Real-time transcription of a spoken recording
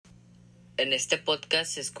En este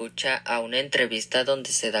podcast se escucha a una entrevista donde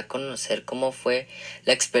se da a conocer cómo fue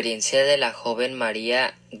la experiencia de la joven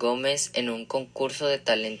Maria Gómez en un concurso de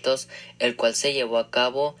talentos el cual se llevó a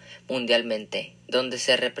cabo mundialmente, donde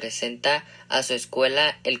se representa a su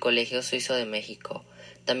escuela, el Colegio suizo de México.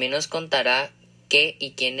 También nos contará qué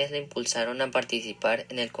y quiénes la impulsaron a participar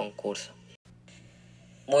en el concurso.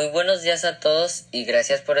 Muy buenos días a todos y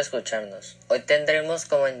gracias por escucharnos. Hoy tendremos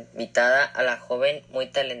como invitada a la joven muy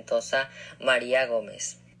talentosa Maria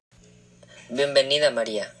Gómez. Bienvenida,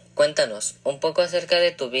 María. Cuéntanos un poco acerca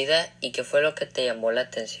de tu vida y qué fue lo que te llamó la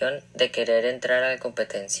atención de querer entrar a la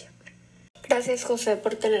competencia. Gracias, José,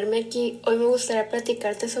 por tenerme aquí. Hoy me gustaría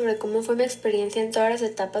platicarte sobre cómo fue mi experiencia en todas las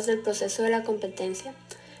etapas del proceso de la competencia.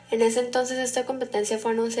 En ese entonces esta competencia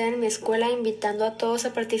fue anunciada en mi escuela invitando a todos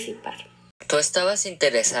a participar. ¿Tú estabas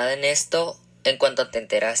interesada en esto en cuanto te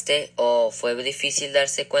enteraste o fue difícil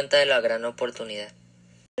darse cuenta de la gran oportunidad?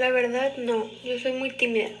 La verdad, no. Yo soy muy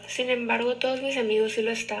tímida. Sin embargo, todos mis amigos sí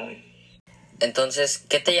lo estaban. Entonces,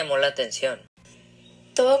 ¿qué te llamó la atención?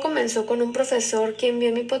 Todo comenzó con un profesor quien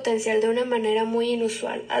vio mi potencial de una manera muy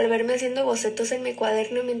inusual, al verme haciendo bocetos en mi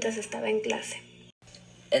cuaderno mientras estaba en clase.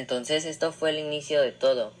 Entonces, esto fue el inicio de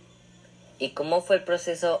todo. ¿Y cómo fue el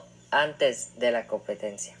proceso antes de la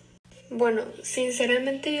competencia? Bueno,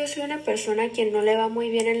 sinceramente yo soy una persona a quien no le va muy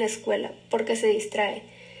bien en la escuela, porque se distrae.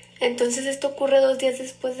 Entonces esto ocurre 2 días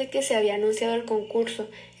después de que se había anunciado el concurso.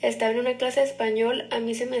 Estaba en una clase de español, a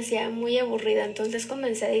mí se me hacía muy aburrida, entonces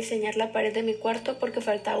comencé a diseñar la pared de mi cuarto porque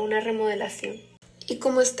faltaba una remodelación. Y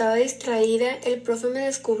como estaba distraída, el profe me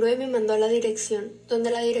descubrió y me mandó a la dirección,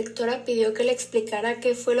 donde la directora pidió que le explicara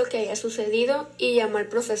qué fue lo que había sucedido y llamó al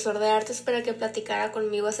profesor de artes para que platicara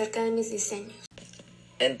conmigo acerca de mis diseños.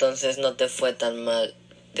 Entonces no te fue tan mal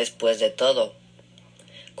después de todo.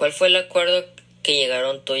 ¿Cuál fue el acuerdo que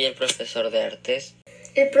llegaron tú y el profesor de artes?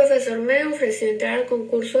 El profesor me ofreció entrar al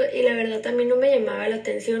concurso y la verdad a mí no me llamaba la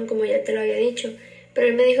atención, como ya te lo había dicho, pero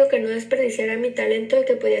él me dijo que no desperdiciara mi talento y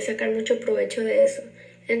que podía sacar mucho provecho de eso.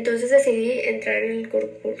 Entonces decidí entrar en el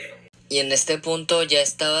concurso. ¿Y en este punto ya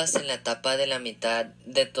estabas en la etapa de la mitad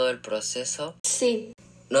de todo el proceso? Sí.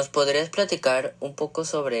 ¿Nos podrías platicar un poco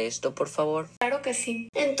sobre esto, por favor? Claro que sí.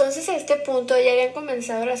 Entonces a este punto ya habían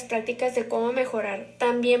comenzado las prácticas de cómo mejorar,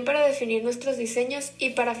 también para definir nuestros diseños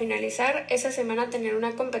y para finalizar esa semana tener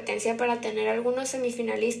una competencia para tener algunos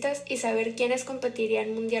semifinalistas y saber quiénes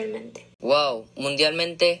competirían mundialmente. ¡Wow!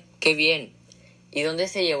 ¿Mundialmente? ¡Qué bien! ¿Y dónde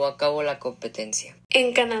se llevó a cabo la competencia?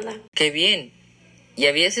 En Canadá. ¡Qué bien! ¿Y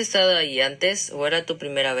habías estado ahí antes o era tu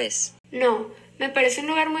primera vez? No. Me parece un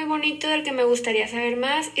lugar muy bonito del que me gustaría saber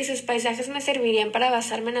más y sus paisajes me servirían para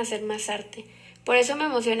basarme en hacer más arte. Por eso me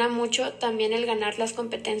emociona mucho también el ganar las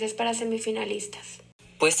competencias para semifinalistas.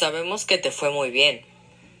 Pues sabemos que te fue muy bien,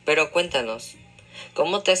 pero cuéntanos,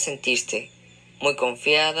 ¿cómo te sentiste? ¿Muy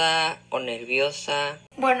confiada o nerviosa?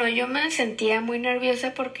 Bueno, yo me sentía muy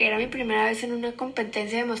nerviosa porque era mi primera vez en una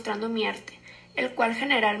competencia demostrando mi arte, el cual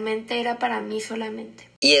generalmente era para mí solamente.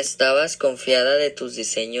 ¿Y estabas confiada de tus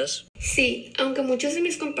diseños? Sí, aunque muchos de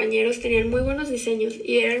mis compañeros tenían muy buenos diseños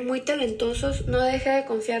y eran muy talentosos, no dejé de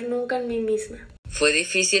confiar nunca en mí misma. ¿Fue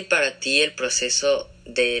difícil para ti el proceso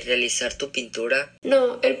de realizar tu pintura?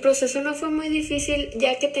 No, el proceso no fue muy difícil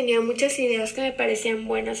ya que tenía muchas ideas que me parecían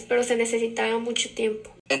buenas, pero se necesitaba mucho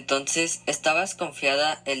tiempo. Entonces, ¿estabas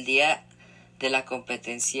confiada el día de la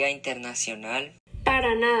competencia internacional?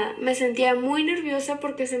 Para nada, me sentía muy nerviosa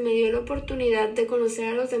porque se me dio la oportunidad de conocer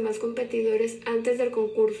a los demás competidores antes del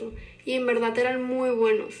concurso y en verdad eran muy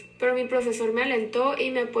buenos, pero mi profesor me alentó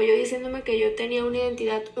y me apoyó diciéndome que yo tenía una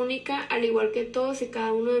identidad única al igual que todos y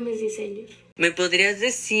cada uno de mis diseños. ¿Me podrías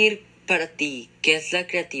decir para ti qué es la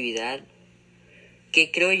creatividad?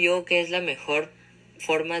 ¿Qué creo yo que es la mejor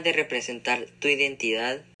forma de representar tu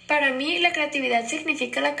identidad? Para mí, la creatividad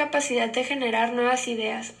significa la capacidad de generar nuevas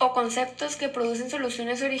ideas o conceptos que producen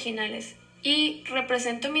soluciones originales y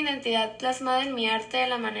represento mi identidad plasmada en mi arte de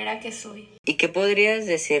la manera que soy. ¿Y qué podrías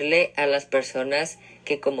decirle a las personas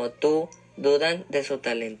que como tú dudan de su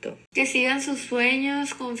talento? Que sigan sus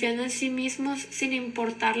sueños, confiando en sí mismos sin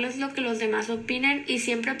importarles lo que los demás opinen y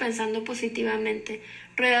siempre pensando positivamente,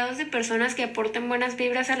 rodeados de personas que aporten buenas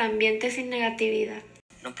vibras al ambiente sin negatividad.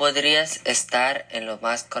 No podrías estar en lo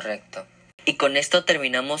más correcto. Y con esto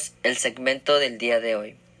terminamos el segmento del día de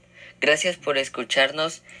hoy. Gracias por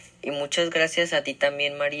escucharnos y muchas gracias a ti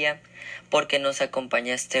también, María, porque nos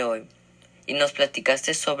acompañaste hoy y nos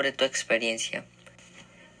platicaste sobre tu experiencia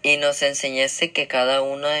y nos enseñaste que cada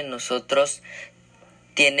uno de nosotros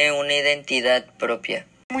tiene una identidad propia.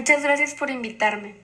 Muchas gracias por invitarme.